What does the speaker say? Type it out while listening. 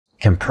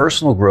Can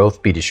personal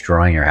growth be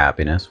destroying your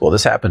happiness? Well,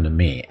 this happened to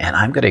me, and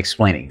I'm going to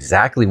explain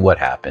exactly what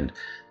happened,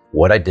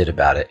 what I did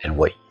about it, and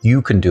what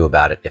you can do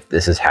about it if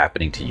this is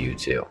happening to you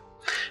too.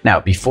 Now,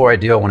 before I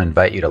do, I want to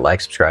invite you to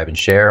like, subscribe, and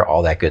share,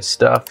 all that good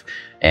stuff,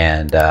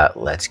 and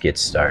let's get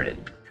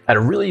started. At a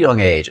really young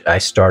age, I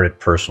started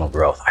personal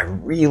growth. I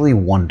really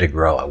wanted to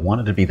grow. I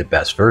wanted to be the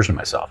best version of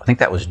myself. I think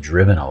that was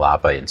driven a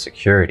lot by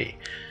insecurity.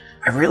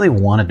 I really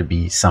wanted to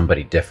be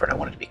somebody different. I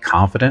wanted to be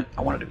confident.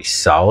 I wanted to be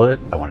solid.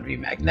 I wanted to be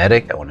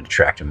magnetic. I wanted to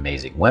attract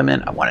amazing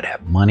women. I wanted to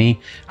have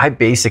money. I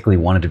basically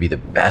wanted to be the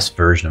best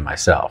version of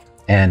myself.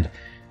 And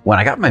when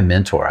I got my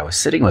mentor, I was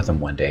sitting with him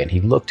one day and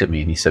he looked at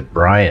me and he said,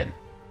 "Brian,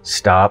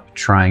 stop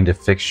trying to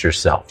fix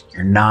yourself.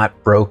 You're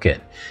not broken."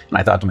 And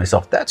I thought to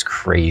myself, that's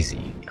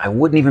crazy. I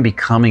wouldn't even be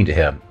coming to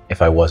him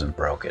if I wasn't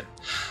broken.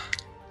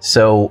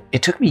 So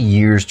it took me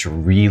years to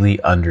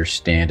really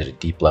understand at a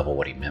deep level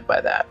what he meant by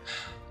that.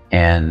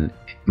 And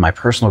my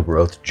personal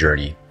growth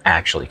journey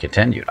actually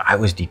continued. I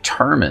was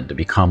determined to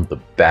become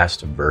the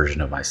best version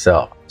of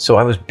myself. So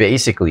I was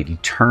basically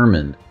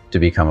determined to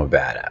become a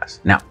badass.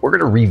 Now, we're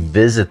going to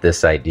revisit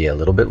this idea a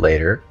little bit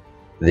later,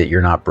 that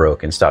you're not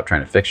broken, stop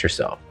trying to fix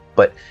yourself.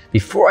 But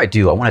before I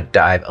do, I want to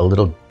dive a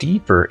little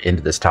deeper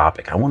into this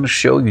topic. I want to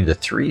show you the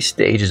 3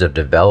 stages of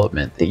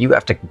development that you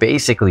have to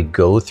basically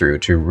go through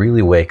to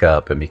really wake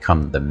up and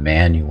become the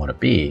man you want to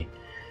be.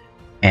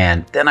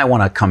 And then I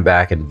want to come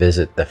back and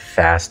visit the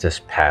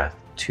fastest path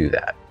to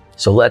that.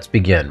 So let's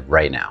begin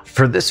right now.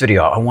 For this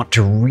video, I want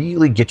to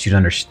really get you to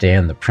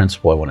understand the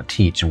principle I want to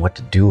teach and what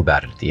to do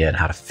about it at the end,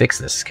 how to fix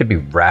this. This could be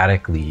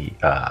radically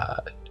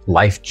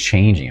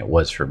life-changing. It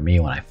was for me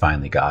when I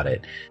finally got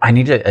it. I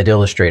need to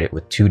illustrate it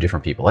with 2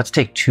 different people. Let's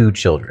take 2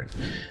 children.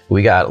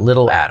 We got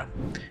little Adam.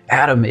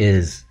 Adam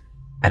is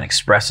an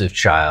expressive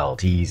child.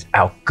 He's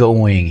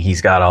outgoing.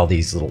 He's got all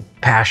these little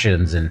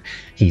passions and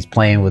he's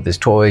playing with his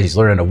toys. He's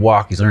learning to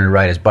walk. He's learning to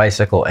ride his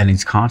bicycle. And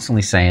he's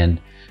constantly saying,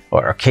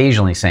 or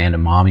occasionally saying to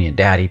mommy and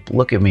daddy,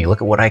 "Look at me,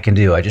 look at what I can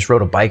do. I just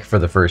rode a bike for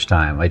the first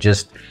time. I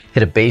just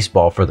hit a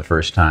baseball for the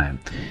first time."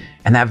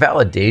 And that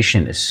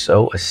validation is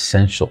so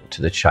essential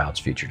to the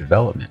child's future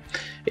development.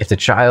 If the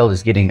child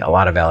is getting a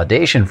lot of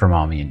validation from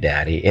mommy and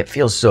daddy, it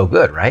feels so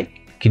good, right?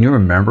 Can you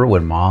remember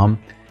when mom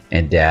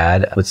and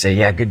dad would say,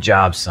 "Yeah, good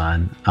job,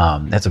 son.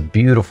 That's a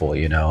beautiful,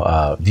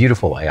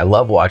 beautiful. I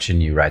love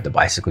watching you ride the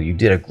bicycle. You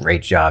did a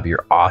great job.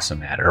 You're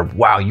awesome at it." Or,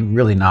 "Wow, you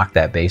really knocked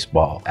that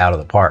baseball out of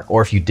the park."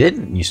 Or if you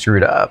didn't, you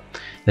screwed up,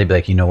 they'd be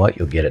like, "You know what?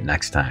 You'll get it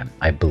next time.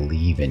 I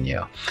believe in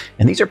you."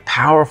 And these are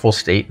powerful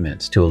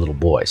statements to a little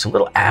boy. So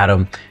little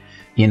Adam,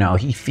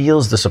 he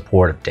feels the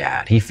support of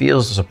dad. He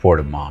feels the support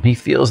of mom. He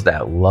feels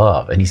that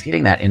love, and he's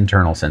getting that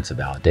internal sense of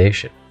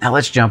validation. Now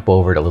let's jump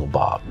over to little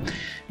Bob.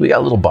 We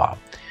got little Bob.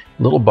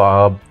 Little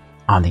Bob,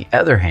 on the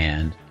other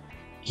hand,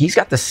 he's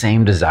got the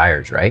same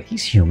desires, right?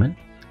 He's human.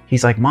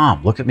 He's like,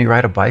 "Mom, look at me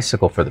ride a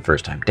bicycle for the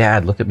first time.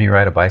 Dad, look at me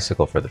ride a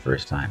bicycle for the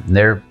first time." And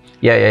they're,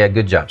 yeah,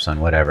 good job,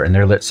 son, whatever. And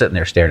they're sitting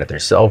there staring at their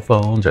cell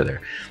phones, or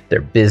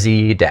they're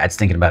busy. Dad's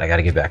thinking about, "I got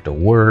to get back to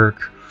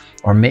work."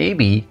 Or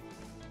maybe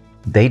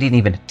they didn't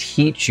even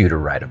teach you to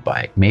ride a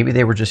bike. Maybe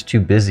they were just too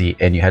busy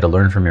and you had to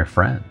learn from your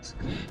friends.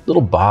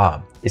 Little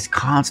Bob is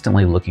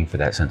constantly looking for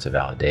that sense of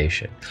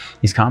validation.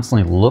 He's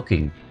constantly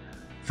looking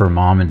for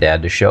mom and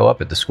dad to show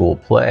up at the school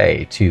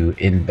play, to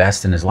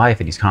invest in his life.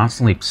 And he's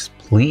constantly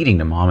pleading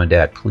to mom and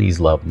dad, "Please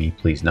love me,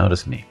 please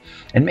notice me."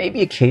 And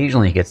maybe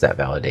occasionally he gets that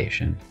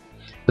validation.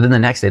 But then the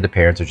next day, the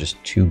parents are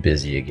just too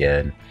busy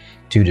again,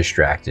 too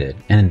distracted.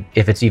 And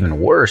if it's even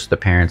worse, the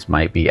parents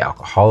might be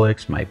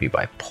alcoholics, might be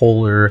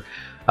bipolar,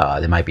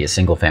 they might be a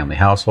single family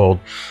household.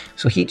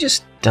 So he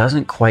just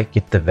doesn't quite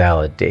get the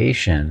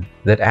validation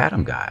that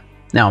Adam got.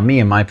 Now, me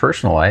in my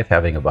personal life,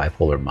 having a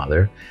bipolar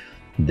mother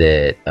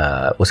that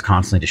was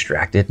constantly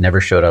distracted, never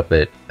showed up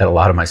at a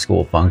lot of my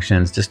school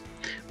functions, just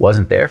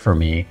wasn't there for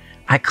me.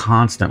 I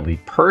constantly,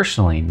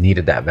 personally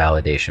needed that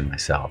validation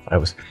myself. I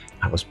was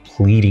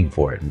pleading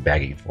for it and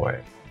begging for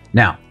it.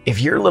 Now, if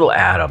you're little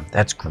Adam,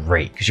 that's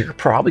great, because you're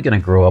probably going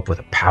to grow up with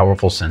a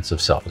powerful sense of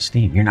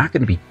self-esteem. You're not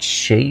going to be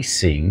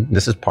chasing,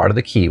 this is part of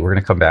the key, we're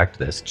going to come back to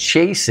this,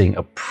 chasing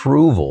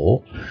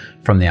approval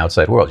from the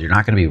outside world. You're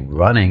not going to be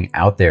running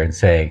out there and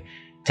saying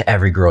to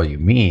every girl you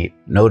meet,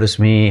 "Notice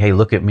me, hey,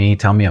 look at me,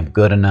 tell me I'm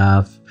good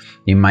enough."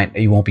 You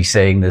won't be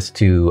saying this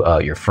to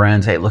your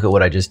friends, "Hey, look at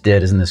what I just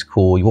did, isn't this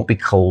cool?" You won't be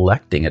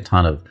collecting a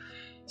ton of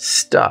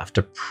stuff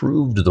to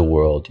prove to the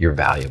world you're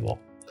valuable.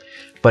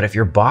 But if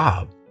you're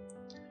Bob,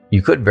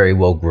 you could very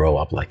well grow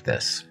up like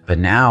this. But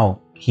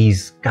now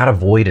he's got a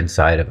void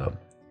inside of him.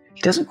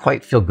 He doesn't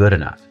quite feel good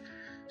enough.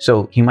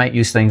 So he might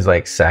use things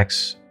like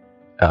sex,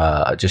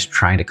 just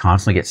trying to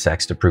constantly get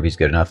sex to prove he's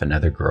good enough,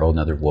 another girl,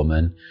 another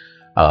woman,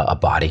 a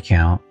body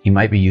count. He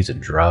might be using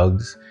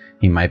drugs.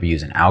 He might be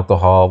using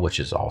alcohol, which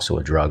is also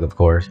a drug, of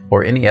course,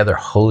 or any other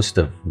host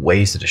of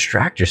ways to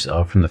distract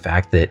yourself from the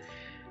fact that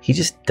he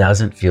just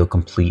doesn't feel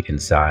complete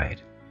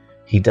inside.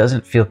 He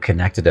doesn't feel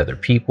connected to other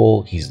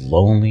people. He's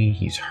lonely,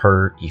 he's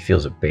hurt, he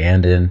feels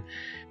abandoned,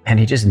 and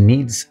he just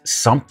needs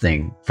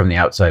something from the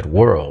outside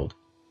world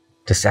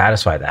to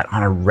satisfy that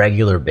on a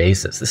regular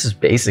basis. This is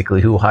basically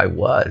who I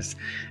was,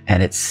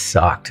 and it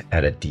sucked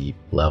at a deep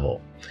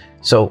level.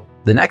 So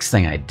the next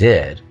thing I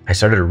did, I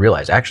started to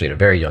realize, actually at a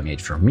very young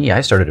age for me, I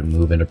started to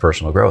move into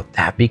personal growth.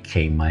 That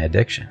became my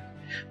addiction.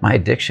 My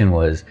addiction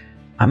was,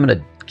 I'm going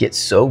to get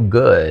so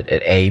good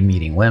at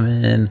meeting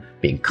women,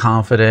 being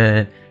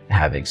confident,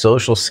 having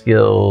social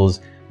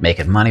skills,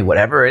 making money,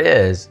 whatever it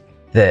is,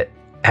 that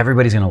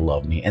everybody's going to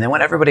love me. And then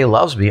when everybody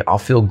loves me, I'll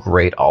feel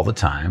great all the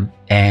time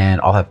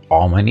and I'll have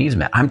all my needs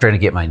met. I'm trying to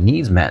get my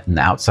needs met in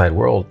the outside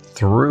world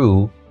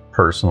through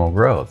personal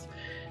growth.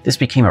 This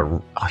became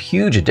a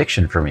huge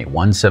addiction for me.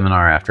 One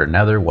seminar after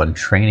another, one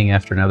training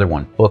after another,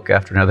 one book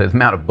after another. The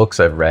amount of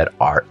books I've read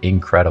are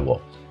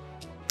incredible.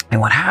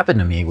 And what happened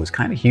to me was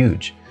kind of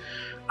huge.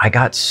 I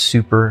got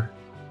super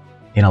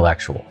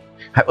intellectual.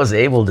 I was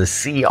able to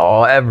see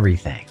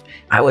everything.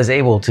 I was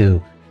able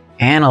to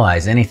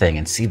analyze anything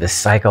and see the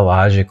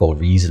psychological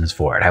reasons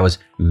for it. I was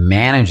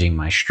managing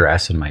my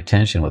stress and my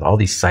tension with all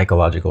these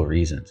psychological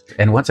reasons.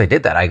 And once I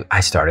did that, I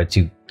started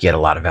to get a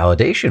lot of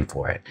validation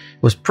for it.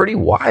 It was pretty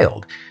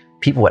wild.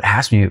 People would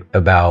ask me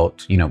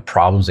about,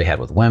 problems they had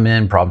with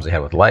women, problems they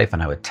had with life,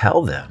 and I would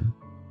tell them,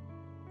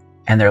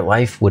 and their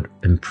life would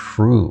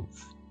improve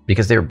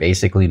because they were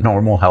basically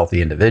normal,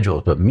 healthy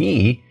individuals. But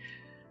me,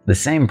 the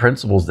same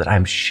principles that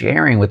I'm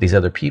sharing with these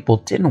other people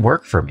didn't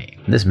work for me.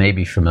 This may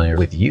be familiar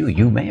with you.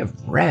 You may have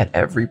read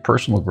every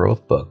personal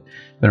growth book,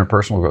 been a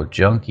personal growth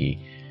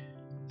junkie,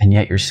 and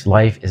yet your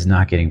life is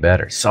not getting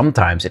better.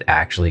 Sometimes it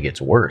actually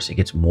gets worse. It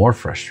gets more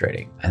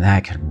frustrating, and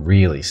that can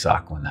really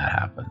suck when that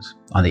happens.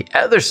 On the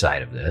other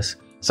side of this,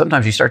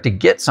 sometimes you start to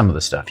get some of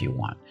the stuff you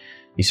want.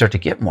 You start to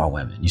get more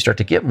women. You start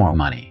to get more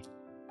money,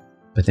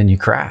 but then you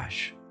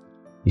crash.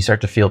 You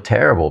start to feel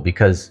terrible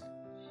because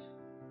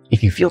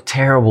if you feel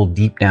terrible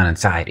deep down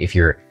inside, if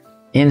your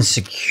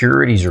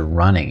insecurities are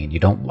running and you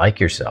don't like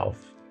yourself,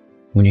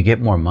 when you get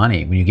more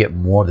money, when you get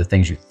more of the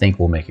things you think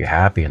will make you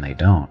happy and they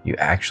don't, you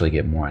actually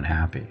get more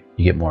unhappy.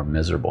 You get more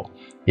miserable.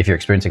 If you're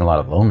experiencing a lot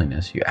of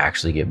loneliness, you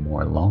actually get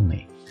more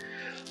lonely.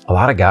 A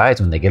lot of guys,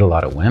 when they get a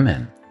lot of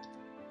women,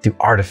 through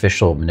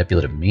artificial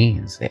manipulative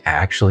means, they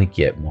actually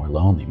get more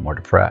lonely, more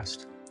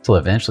depressed, until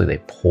eventually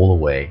they pull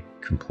away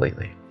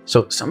completely.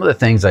 So some of the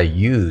things I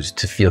used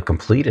to feel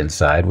complete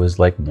inside was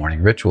like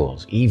morning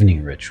rituals,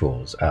 evening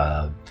rituals,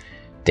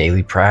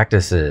 daily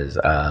practices,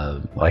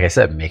 like I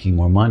said, making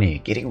more money,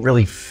 getting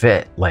really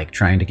fit, like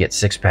trying to get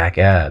six-pack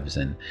abs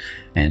and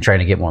trying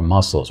to get more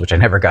muscles, which I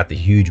never got the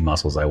huge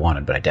muscles I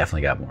wanted, but I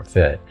definitely got more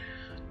fit.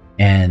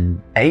 And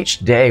each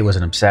day was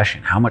an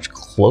obsession. How much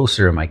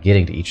closer am I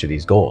getting to each of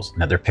these goals?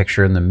 Another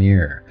picture in the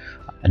mirror,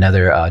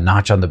 another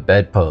notch on the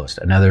bedpost,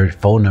 another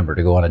phone number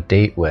to go on a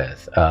date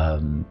with,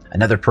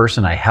 another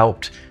person I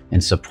helped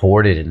and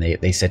supported, and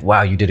they said,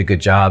 wow, you did a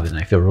good job, and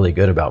I feel really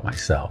good about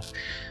myself.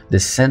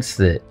 This sense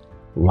that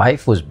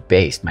life was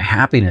based, my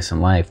happiness in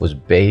life was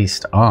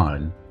based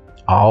on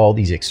all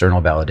these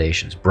external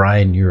validations.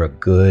 Brian, you're a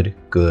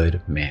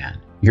good man.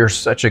 You're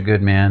such a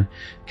good man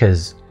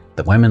because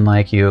the women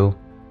like you,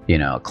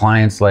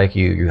 clients like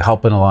you, you're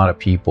helping a lot of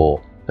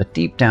people. But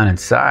deep down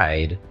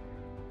inside,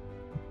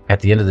 at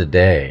the end of the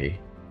day,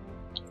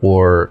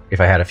 or if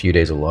I had a few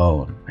days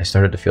alone, I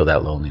started to feel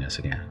that loneliness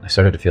again. I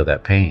started to feel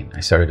that pain. I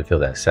started to feel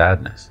that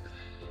sadness.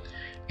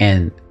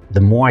 And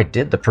the more I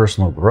did the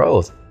personal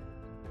growth,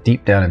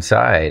 deep down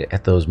inside,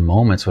 at those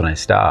moments when I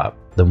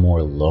stopped, the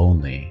more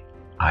lonely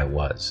I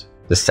was,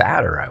 the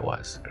sadder I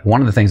was.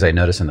 One of the things I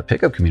noticed in the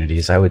pickup community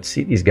is I would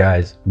see these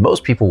guys,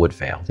 most people would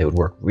fail. They would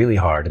work really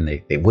hard and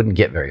they wouldn't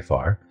get very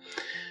far.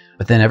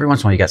 But then every once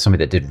in a while you got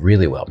somebody that did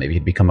really well. Maybe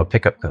he'd become a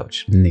pickup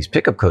coach. And these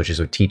pickup coaches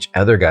would teach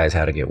other guys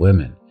how to get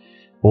women.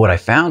 But what I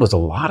found was a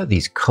lot of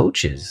these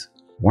coaches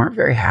weren't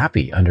very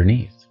happy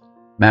underneath.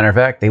 Matter of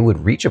fact, they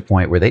would reach a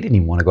point where they didn't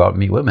even want to go out and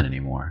meet women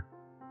anymore.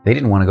 They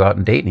didn't want to go out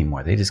and date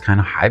anymore. They just kind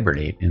of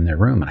hibernate in their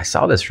room. And I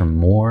saw this from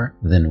more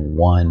than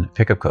one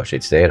pickup coach.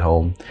 They'd stay at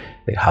home,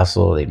 they'd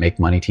hustle, they'd make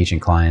money teaching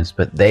clients,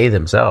 but they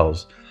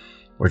themselves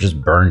were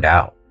just burned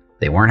out.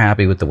 They weren't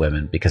happy with the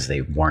women because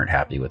they weren't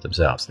happy with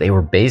themselves. They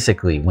were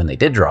basically, when they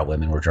did draw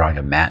women, were drawing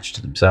a match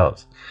to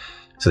themselves.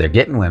 So they're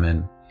getting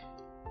women,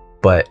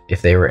 but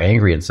if they were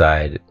angry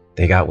inside,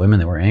 they got women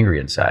that were angry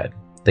inside.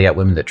 They got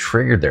women that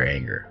triggered their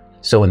anger.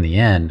 So in the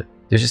end,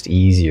 it's just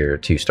easier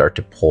to start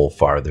to pull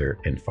farther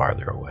and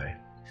farther away.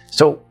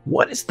 So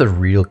what is the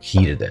real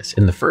key to this?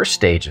 In the first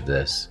stage of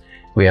this,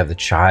 we have the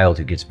child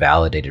who gets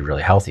validated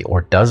really healthy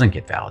or doesn't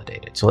get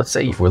validated. So let's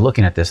say if we're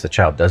looking at this, the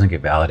child doesn't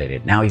get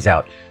validated. Now he's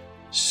out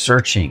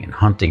searching and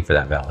hunting for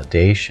that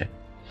validation.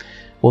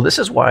 Well, this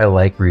is why I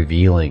like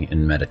revealing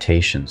in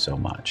meditation so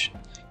much.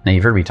 Now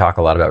you've heard me talk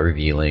a lot about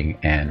revealing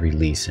and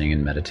releasing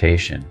in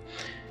meditation.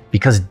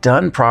 Because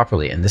done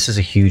properly, and this is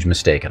a huge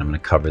mistake, and I'm going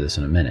to cover this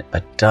in a minute,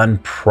 but done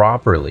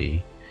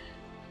properly,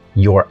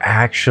 you're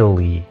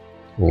actually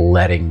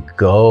letting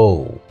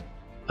go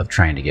of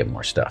trying to get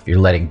more stuff. You're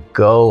letting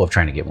go of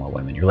trying to get more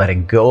women. You're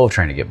letting go of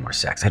trying to get more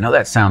sex. I know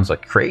that sounds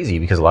like crazy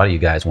because a lot of you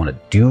guys want to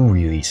do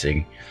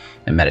releasing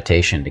and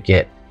meditation to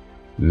get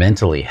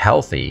mentally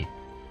healthy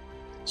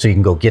so you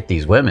can go get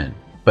these women.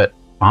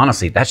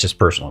 honestly, that's just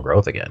personal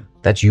growth again.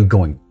 That's you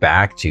going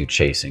back to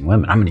chasing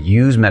women. I'm going to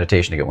use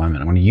meditation to get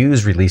women. I'm going to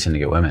use releasing to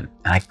get women.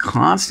 And I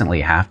constantly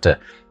have to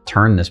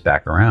turn this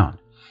back around.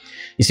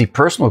 You see,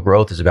 personal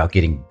growth is about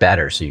getting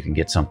better so you can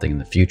get something in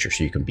the future,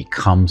 so you can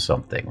become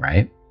something,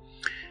 right?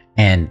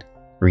 And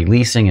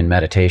releasing and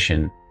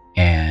meditation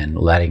and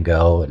letting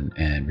go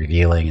and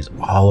revealing is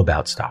all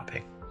about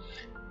stopping.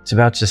 It's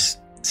about just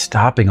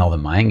stopping all the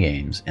mind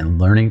games and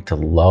learning to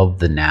love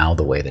the now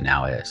the way the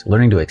now is.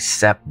 Learning to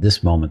accept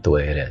this moment the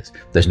way it is.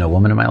 If there's no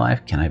woman in my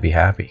life, can I be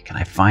happy? Can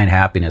I find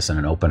happiness in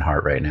an open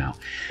heart right now?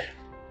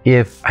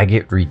 If I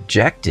get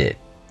rejected,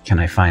 can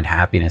I find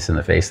happiness in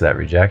the face of that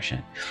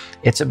rejection?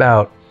 It's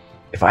about,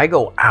 if I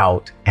go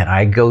out and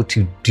I go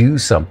to do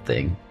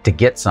something, to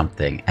get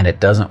something, and it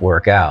doesn't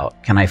work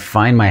out, can I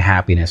find my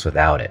happiness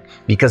without it?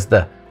 Because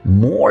the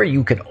more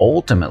you can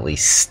ultimately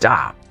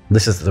stop,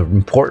 this is the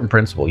important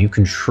principle, you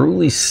can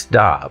truly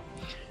stop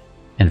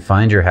and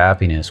find your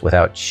happiness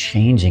without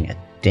changing a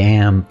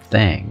damn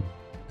thing,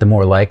 the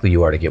more likely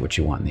you are to get what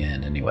you want in the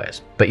end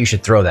anyways. But you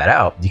should throw that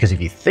out, because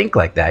if you think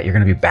like that, you're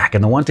going to be back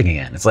in the wanting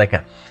again. It's like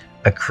a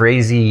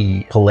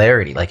crazy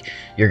polarity. Like,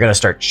 you're going to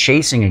start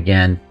chasing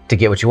again to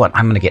get what you want.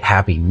 I'm going to get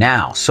happy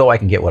now so I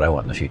can get what I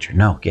want in the future.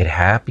 No, get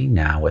happy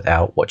now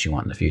without what you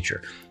want in the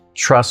future.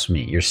 Trust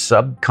me, your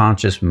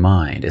subconscious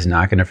mind is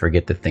not going to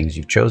forget the things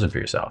you've chosen for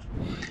yourself.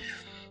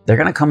 They're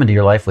going to come into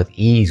your life with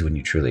ease when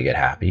you truly get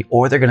happy,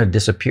 or they're going to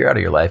disappear out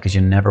of your life because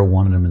you never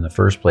wanted them in the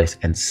first place,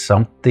 and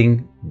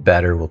something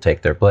better will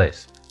take their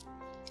place.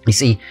 You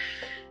see,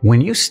 when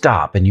you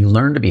stop and you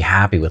learn to be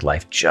happy with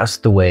life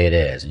just the way it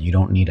is, and you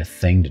don't need a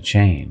thing to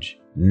change,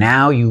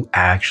 now you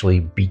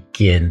actually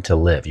begin to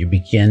live. You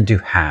begin to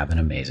have an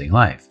amazing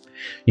life.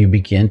 You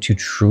begin to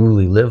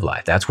truly live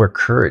life. That's where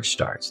courage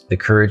starts. The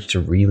courage to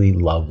really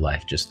love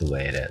life just the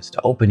way it is,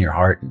 to open your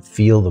heart and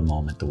feel the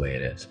moment the way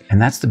it is.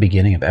 And that's the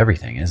beginning of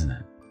everything, isn't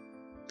it?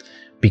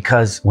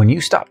 Because when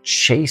you stop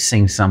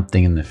chasing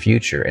something in the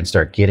future and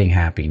start getting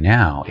happy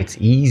now, it's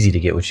easy to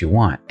get what you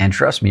want. And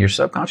trust me, your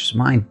subconscious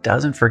mind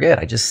doesn't forget.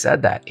 I just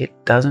said that.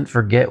 It doesn't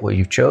forget what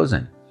you've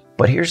chosen.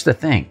 But here's the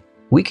thing.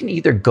 We can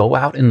either go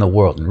out in the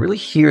world, and really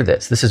hear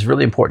this. This is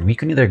really important. We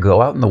can either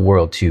go out in the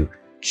world to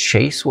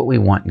chase what we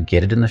want and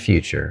get it in the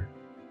future.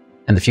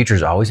 And the future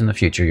is always in the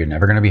future. You're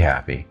never going to be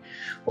happy.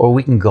 Or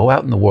we can go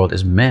out in the world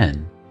as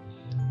men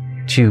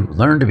to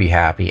learn to be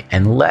happy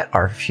and let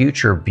our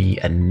future be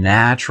a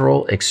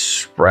natural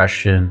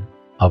expression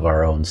of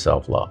our own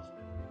self-love,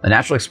 a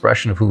natural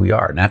expression of who we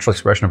are, a natural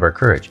expression of our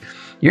courage.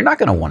 You're not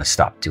going to want to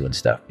stop doing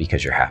stuff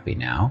because you're happy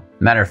now.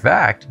 Matter of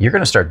fact, you're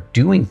going to start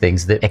doing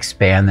things that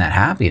expand that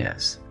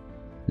happiness.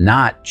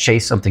 Not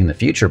chase something in the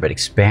future, but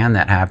expand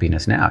that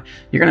happiness now.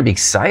 You're going to be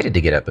excited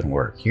to get up and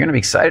work. You're going to be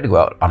excited to go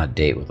out on a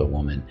date with a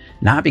woman,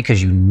 not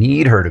because you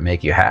need her to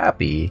make you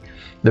happy,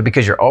 but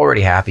because you're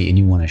already happy and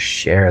you want to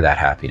share that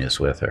happiness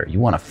with her. You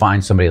want to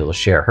find somebody that will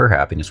share her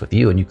happiness with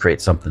you, and you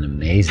create something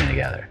amazing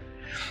together.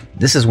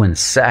 This is when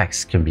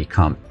sex can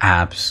become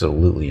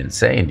absolutely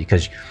insane,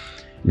 because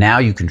now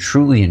you can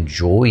truly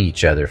enjoy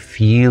each other,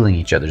 feeling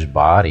each other's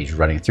bodies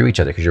running through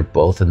each other, because you're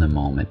both in the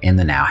moment, in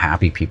the now,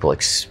 happy people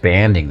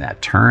expanding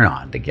that turn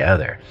on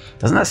together.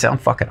 Doesn't that sound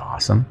fucking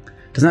awesome?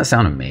 Doesn't that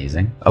sound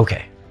amazing?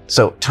 Okay,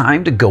 so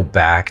time to go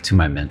back to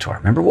my mentor.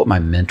 Remember what my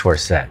mentor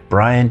said,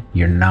 Brian,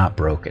 you're not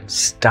broken.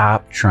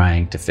 Stop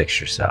trying to fix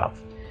yourself.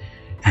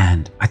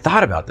 And I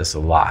thought about this a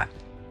lot.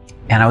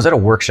 And I was at a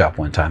workshop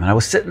one time, and I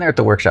was sitting there at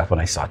the workshop and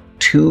I saw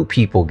two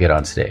people get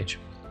on stage.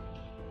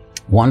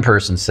 One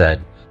person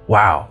said,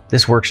 wow,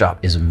 this workshop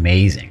is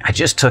amazing. I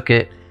just took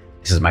it.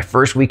 This is my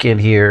first weekend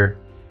here.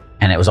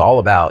 And it was all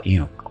about,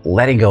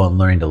 letting go and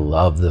learning to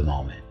love the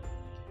moment.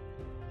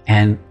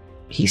 And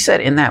he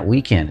said in that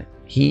weekend,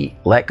 he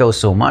let go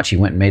so much, he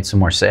went and made some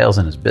more sales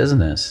in his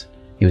business.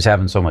 He was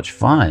having so much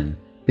fun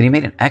that he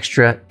made an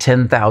extra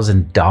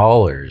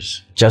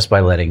 $10,000 just by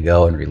letting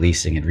go and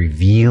releasing and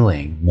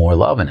revealing more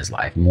love in his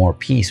life, more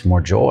peace, more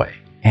joy.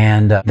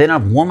 And then a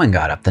woman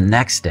got up the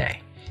next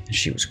day.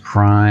 She was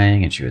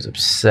crying and she was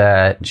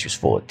upset and she was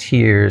full of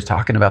tears,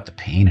 talking about the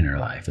pain in her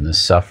life and the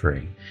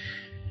suffering.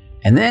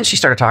 And then she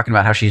started talking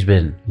about how she's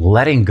been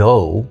letting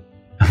go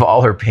of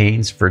all her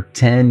pains for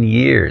 10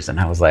 years. And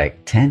I was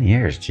like, 10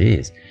 years,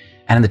 geez.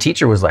 And the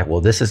teacher was like,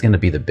 well, this is going to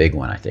be the big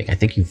one, I think. I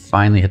think you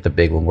finally hit the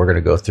big one. We're going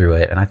to go through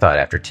it. And I thought,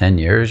 after 10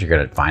 years, you're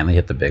going to finally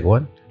hit the big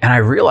one. And I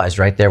realized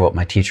right there what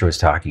my teacher was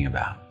talking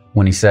about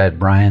when he said,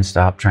 Brian,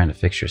 stop trying to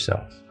fix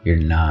yourself. You're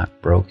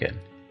not broken.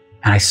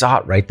 And I saw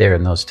it right there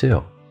in those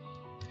two.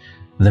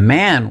 The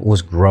man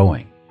was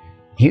growing.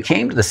 He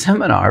came to the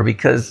seminar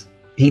because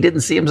he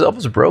didn't see himself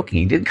as broken.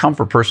 He didn't come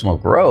for personal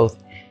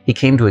growth. He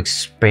came to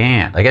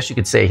expand. I guess you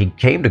could say he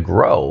came to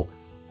grow,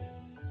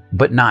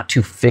 but not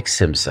to fix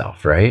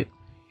himself, right?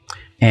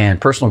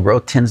 And personal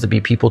growth tends to be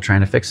people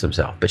trying to fix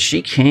themselves. But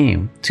she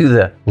came to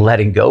the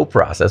letting go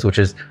process, which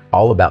is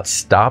all about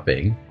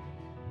stopping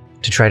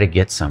to try to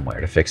get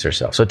somewhere, to fix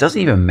herself. So it doesn't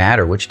even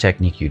matter which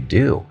technique you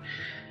do.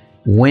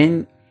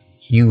 When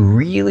you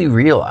really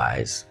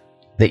realize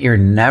that you're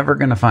never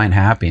going to find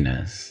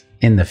happiness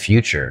in the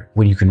future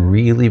when you can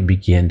really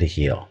begin to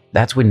heal.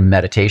 That's when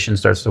meditation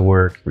starts to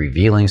work,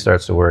 revealing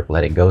starts to work,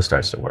 letting go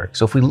starts to work.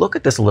 So if we look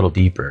at this a little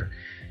deeper,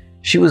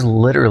 she was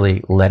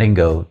literally letting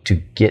go to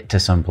get to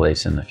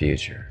someplace in the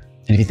future.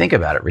 And if you think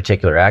about it,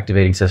 reticular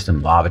activating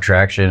system, law of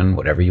attraction,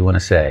 whatever you want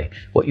to say,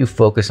 what you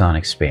focus on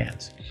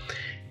expands.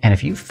 And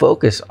if you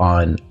focus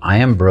on, I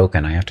am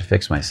broken, I have to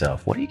fix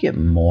myself, what do you get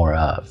more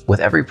of?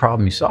 With every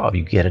problem you solve,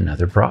 you get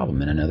another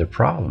problem and another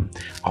problem.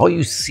 All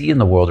you see in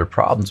the world are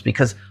problems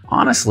because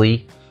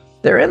honestly,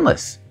 they're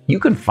endless. You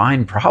can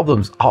find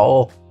problems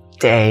all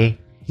day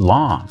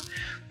long.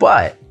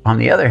 But on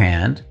the other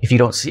hand, if you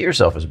don't see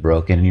yourself as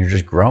broken and you're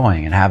just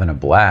growing and having a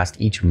blast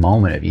each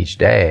moment of each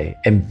day,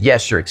 and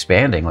yes, you're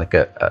expanding, like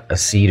a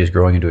seed is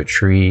growing into a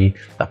tree,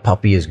 a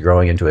puppy is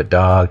growing into a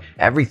dog,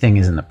 everything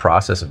is in the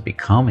process of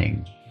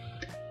becoming,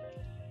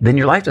 then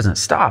your life doesn't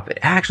stop. It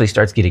actually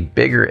starts getting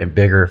bigger and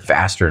bigger,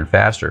 faster and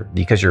faster,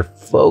 because you're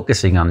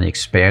focusing on the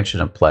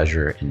expansion of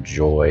pleasure and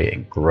joy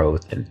and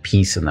growth and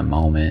peace in the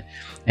moment.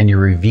 And you're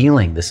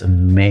revealing this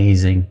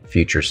amazing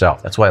future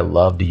self. That's why I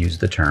love to use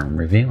the term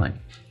revealing.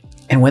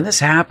 And when this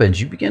happens,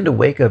 you begin to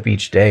wake up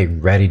each day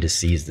ready to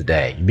seize the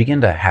day. You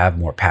begin to have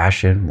more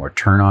passion, more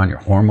turn on, your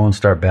hormones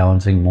start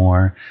balancing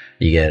more.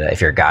 You get, if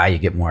you're a guy, you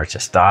get more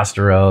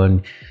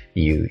testosterone.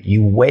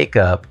 You wake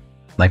up,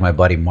 like my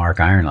buddy Mark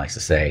Iron likes to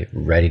say,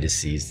 ready to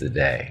seize the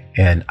day.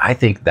 And I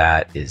think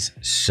that is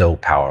so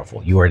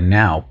powerful. You are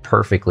now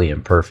perfectly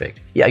imperfect.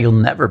 Yeah, you'll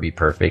never be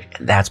perfect.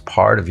 And that's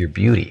part of your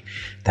beauty.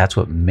 That's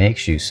what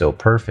makes you so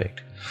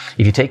perfect.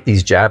 If you take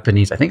these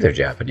Japanese, I think they're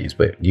Japanese,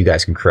 but you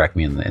guys can correct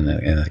me in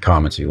the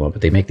comments if you want,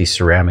 but they make these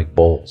ceramic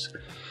bowls.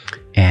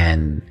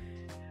 And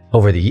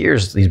over the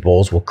years, these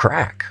bowls will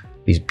crack.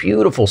 These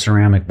beautiful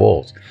ceramic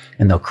bowls,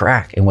 and they'll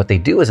crack. And what they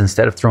do is,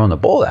 instead of throwing the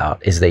bowl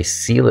out, is they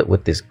seal it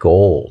with this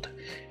gold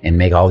and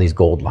make all these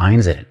gold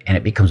lines in it. And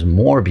it becomes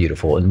more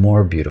beautiful and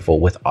more beautiful.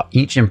 With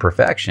each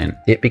imperfection,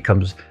 it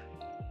becomes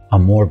a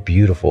more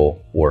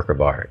beautiful work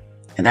of art.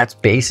 And that's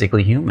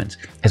basically humans.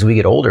 As we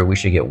get older, we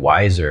should get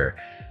wiser,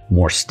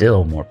 more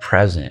still, more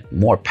present,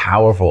 more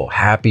powerful,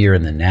 happier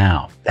in the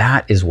now.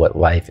 That is what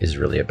life is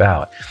really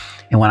about.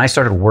 And when I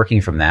started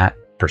working from that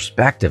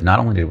perspective, not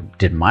only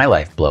did my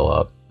life blow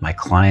up, my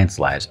clients'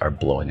 lives are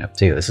blowing up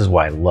too. This is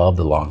why I love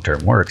the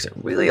long-term work, because it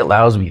really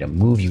allows me to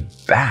move you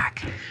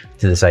back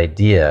to this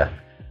idea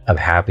of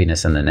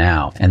happiness in the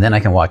now. And then I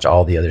can watch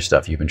all the other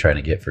stuff you've been trying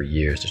to get for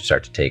years to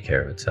start to take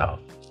care of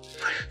itself.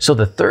 So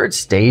the third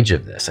stage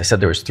of this, I said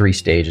there was 3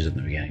 stages in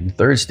the beginning. The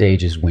third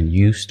stage is when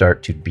you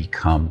start to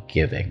become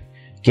giving.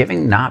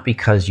 Giving not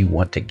because you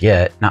want to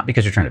get, not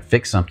because you're trying to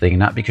fix something,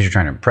 not because you're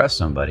trying to impress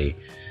somebody,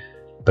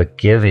 but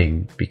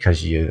giving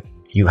because you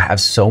have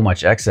so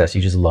much excess,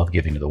 you just love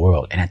giving to the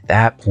world. And at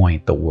that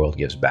point, the world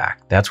gives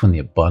back. That's when the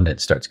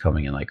abundance starts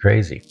coming in like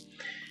crazy.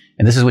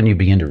 And this is when you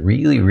begin to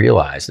really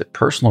realize that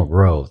personal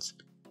growth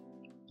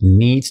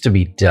needs to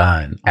be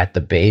done at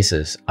the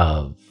basis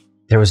of,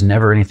 there was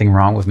never anything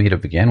wrong with me to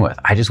begin with.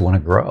 I just want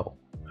to grow.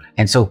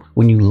 And so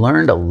when you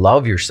learn to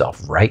love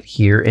yourself right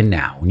here and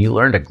now, when you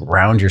learn to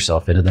ground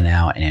yourself into the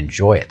now and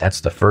enjoy it,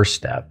 that's the first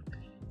step.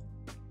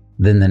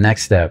 Then the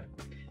next step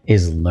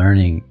is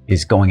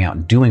going out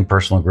and doing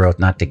personal growth,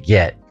 not to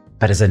get,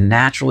 but as a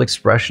natural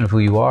expression of who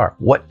you are.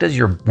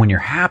 When you're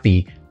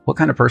happy, what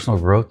kind of personal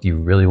growth do you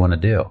really want to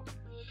do?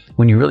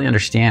 When you really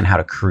understand how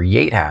to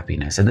create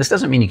happiness, and this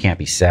doesn't mean you can't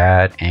be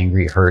sad,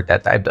 angry, hurt,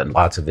 I've done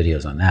lots of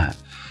videos on that.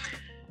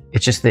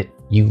 It's just that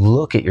you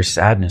look at your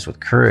sadness with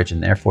courage,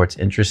 and therefore it's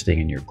interesting,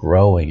 and you're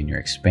growing and you're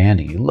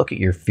expanding. You look at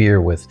your fear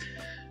with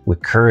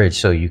courage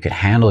so you can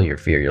handle your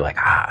fear. You're like,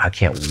 I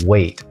can't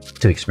wait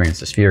to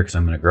experience this fear because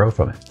I'm going to grow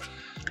from it.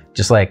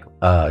 Just like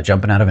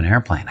jumping out of an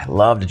airplane. I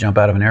love to jump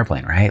out of an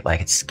airplane, right?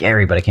 Like, it's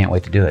scary, but I can't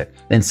wait to do it.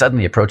 Then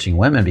suddenly approaching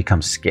women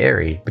becomes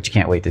scary, but you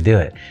can't wait to do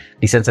it.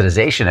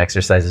 Desensitization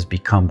exercises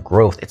become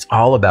growth. It's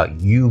all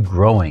about you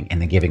growing and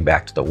then giving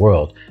back to the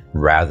world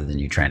rather than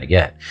you trying to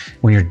get.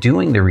 When you're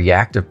doing the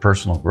reactive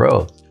personal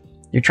growth,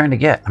 you're trying to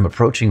get. I'm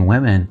approaching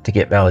women to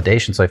get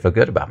validation so I feel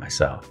good about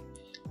myself.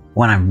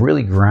 When I'm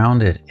really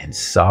grounded and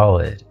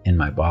solid in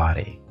my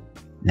body,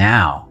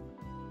 now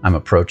I'm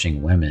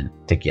approaching women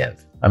to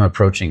give. I'm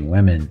approaching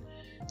women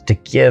to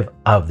give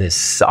of this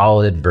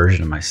solid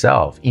version of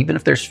myself. Even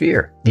if there's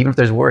fear, even if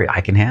there's worry,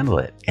 I can handle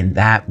it. And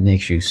that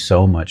makes you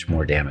so much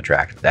more damn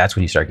attractive. That's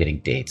when you start getting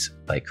dates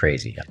like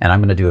crazy. And I'm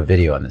going to do a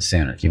video on this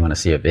soon. If you want to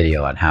see a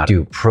video on how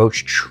to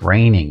approach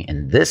training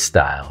in this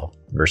style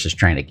versus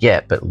trying to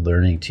get, but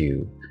learning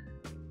to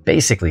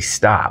basically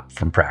stop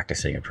from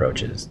practicing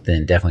approaches,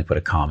 then definitely put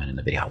a comment in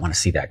the video. I want to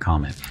see that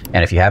comment.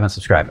 And if you haven't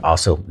subscribed,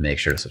 also make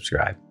sure to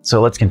subscribe. So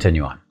let's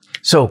continue on.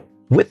 So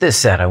with this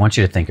said, I want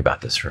you to think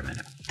about this for a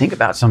minute. Think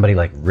about somebody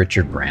like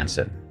Richard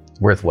Branson,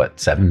 worth what,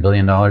 $7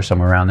 billion,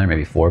 somewhere around there,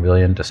 maybe $4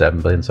 billion to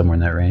 $7 billion, somewhere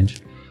in that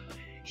range.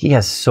 He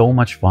has so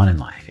much fun in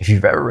life. If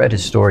you've ever read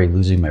his story,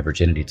 Losing My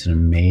Virginity, it's an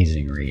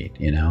amazing read,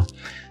 you know?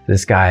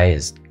 This guy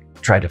has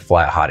tried to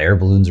fly hot air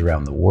balloons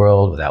around the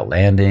world without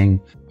landing.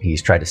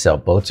 He's tried to sell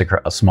boats,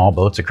 small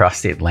boats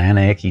across the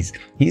Atlantic. He's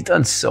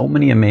done so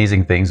many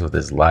amazing things with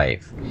his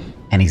life,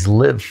 and he's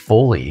lived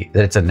fully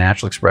that it's a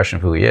natural expression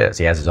of who he is.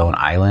 He has his own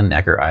island,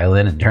 Necker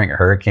Island, and during a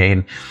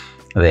hurricane,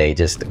 they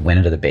just went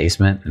into the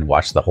basement and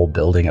watched the whole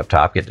building up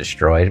top get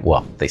destroyed.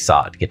 Well, they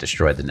saw it get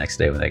destroyed the next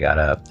day when they got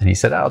up, and he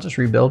said, I'll just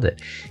rebuild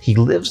it. He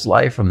lives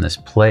life from this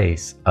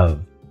place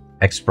of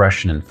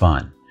expression and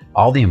fun.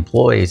 All the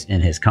employees in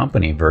his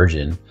company,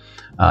 Virgin,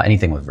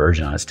 anything with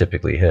Virgin on it's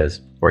typically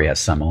his, or he has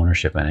some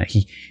ownership in it.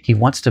 He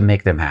wants to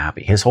make them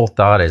happy. His whole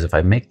thought is, if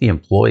I make the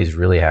employees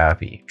really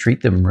happy,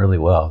 treat them really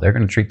well, they're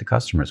going to treat the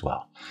customers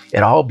well.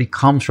 It all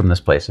becomes from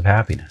this place of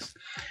happiness.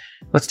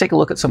 Let's take a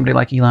look at somebody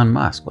like Elon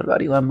Musk. What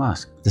about Elon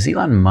Musk? Does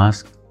Elon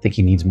Musk think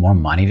he needs more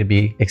money to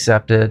be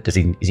accepted? Is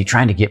he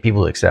trying to get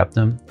people to accept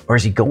him? Or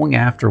is he going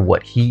after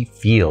what he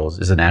feels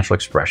is a natural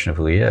expression of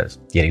who he is?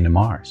 Getting to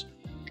Mars,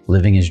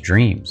 living his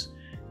dreams,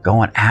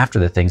 going after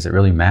the things that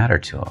really matter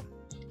to him.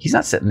 He's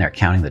not sitting there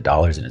counting the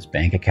dollars in his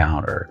bank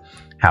account or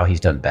how he's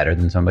done better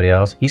than somebody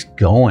else. He's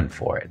going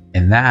for it.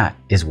 And that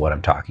is what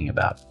I'm talking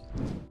about.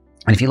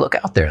 And if you look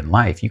out there in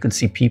life, you can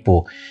see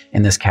people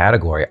in this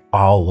category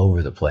all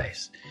over the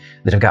place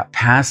that have got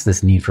past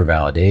this need for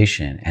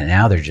validation, and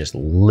now they're just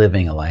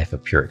living a life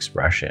of pure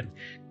expression,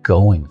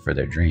 going for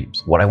their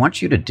dreams. What I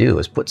want you to do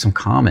is put some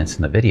comments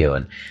in the video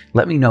and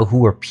let me know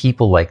who are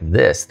people like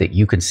this that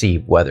you can see,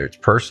 whether it's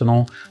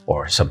personal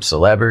or some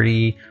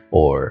celebrity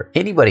or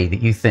anybody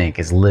that you think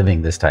is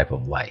living this type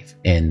of life.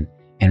 And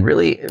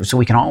really, so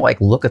we can all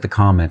like look at the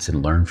comments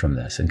and learn from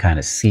this and kind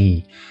of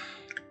see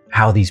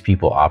how these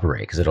people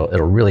operate, because it'll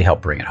really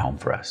help bring it home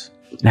for us.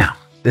 Now,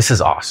 this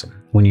is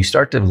awesome. When you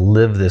start to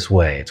live this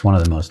way, it's one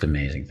of the most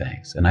amazing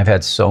things. And I've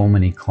had so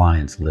many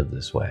clients live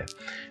this way.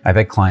 I've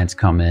had clients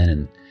come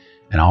in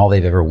and all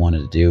they've ever wanted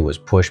to do was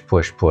push.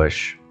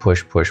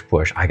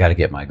 I got to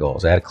get my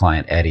goals. I had a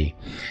client, Eddie.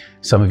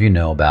 Some of you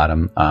know about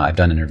him. I've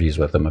done interviews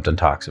with him. I've done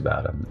talks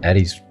about him.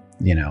 Eddie's,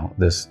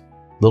 this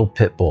little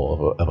pit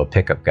bull of a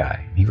pickup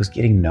guy. He was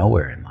getting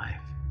nowhere in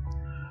life.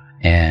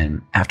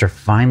 And after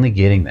finally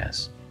getting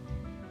this,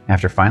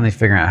 after finally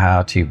figuring out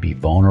how to be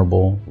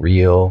vulnerable,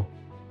 real,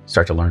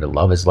 start to learn to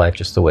love his life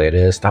just the way it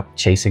is, stop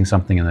chasing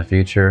something in the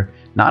future,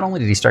 not only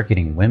did he start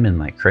getting women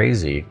like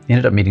crazy, he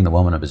ended up meeting the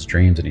woman of his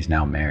dreams, and he's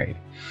now married.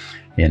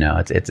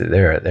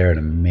 They're an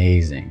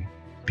amazing,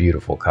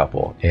 beautiful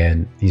couple,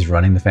 and he's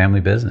running the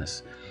family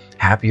business,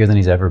 happier than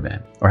he's ever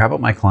been. Or how about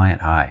my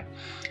client,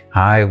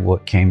 Hi,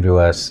 what came to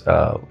us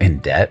in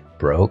debt,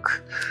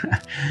 broke,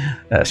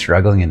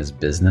 struggling in his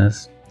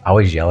business,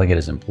 always yelling at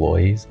his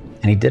employees,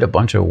 and he did a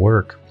bunch of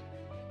work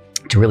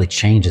to really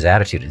change his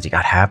attitude. As he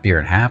got happier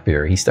and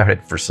happier, he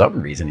started, for some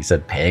reason, he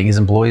said, paying his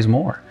employees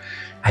more.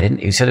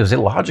 He said it was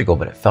illogical,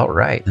 but it felt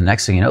right. The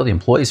next thing you know, the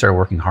employees started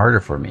working harder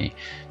for me,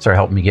 started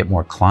helping me get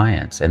more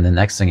clients. And the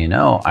next thing you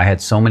know, I had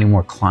so many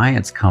more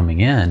clients coming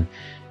in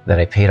that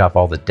I paid off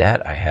all the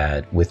debt I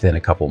had within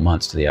a couple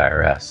months to the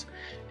IRS.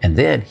 And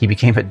then he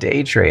became a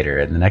day trader.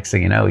 And the next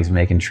thing you know, he's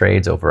making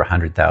trades over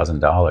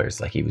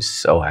 $100,000. Like, he was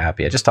so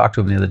happy. I just talked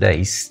to him the other day.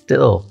 He's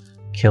still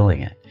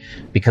killing it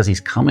because he's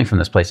coming from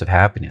this place of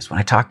happiness. When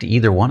I talk to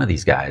either one of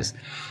these guys,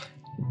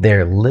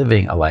 they're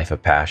living a life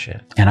of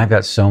passion. And I've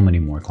got so many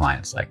more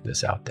clients like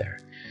this out there.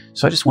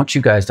 So I just want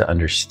you guys to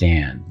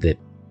understand that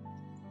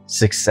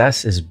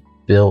success is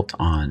built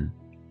on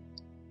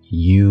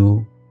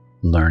you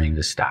learning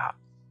to stop,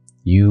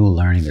 you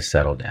learning to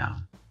settle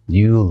down,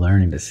 you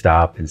learning to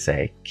stop and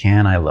say,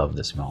 can I love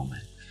this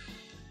moment?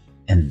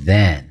 And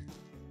then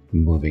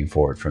moving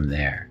forward from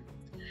there.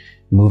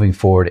 Moving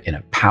forward in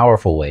a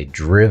powerful way,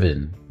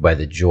 driven by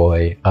the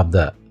joy of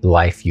the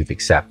life you've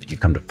accepted.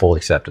 You've come to full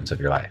acceptance of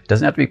your life. It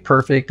doesn't have to be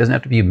perfect, doesn't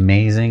have to be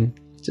amazing,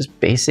 just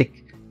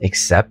basic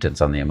acceptance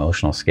on the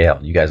emotional scale.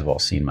 You guys have all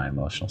seen my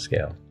emotional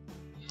scale.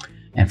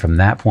 And from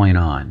that point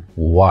on,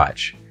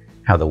 watch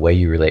how the way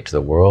you relate to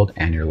the world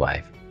and your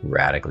life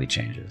radically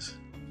changes.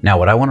 Now,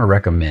 what I want to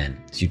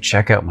recommend is you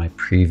check out my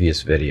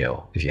previous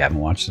video, if you haven't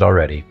watched it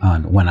already,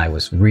 on when I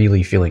was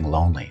really feeling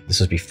lonely.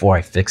 This was before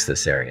I fixed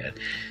this area,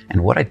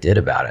 and what I did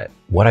about it,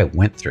 what I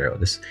went through.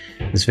 This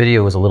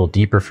video was a little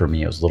deeper for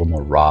me. It was a little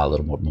more raw, a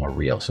little more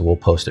real. So we'll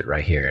post it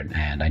right here,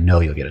 and I know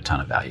you'll get a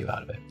ton of value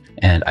out of it.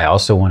 And I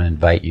also want to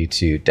invite you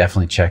to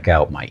definitely check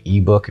out my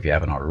ebook if you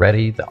haven't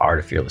already. The Art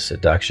of Fearless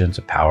Seduction. It's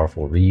a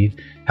powerful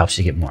read. Helps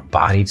you get more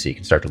embodied so you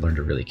can start to learn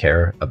to really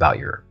care about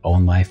your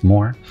own life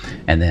more.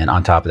 And then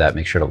on top of that,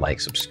 make sure to like,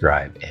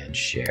 subscribe, and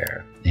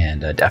share.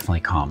 And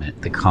definitely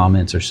comment. The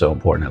comments are so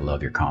important. I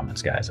love your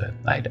comments, guys.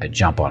 I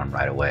jump on them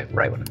right away,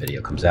 right when a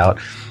video comes out,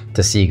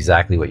 to see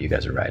exactly what you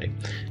guys are writing.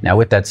 Now,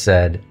 with that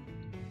said,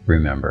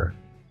 remember,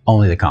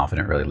 only the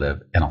confident really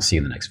live, and I'll see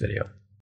you in the next video.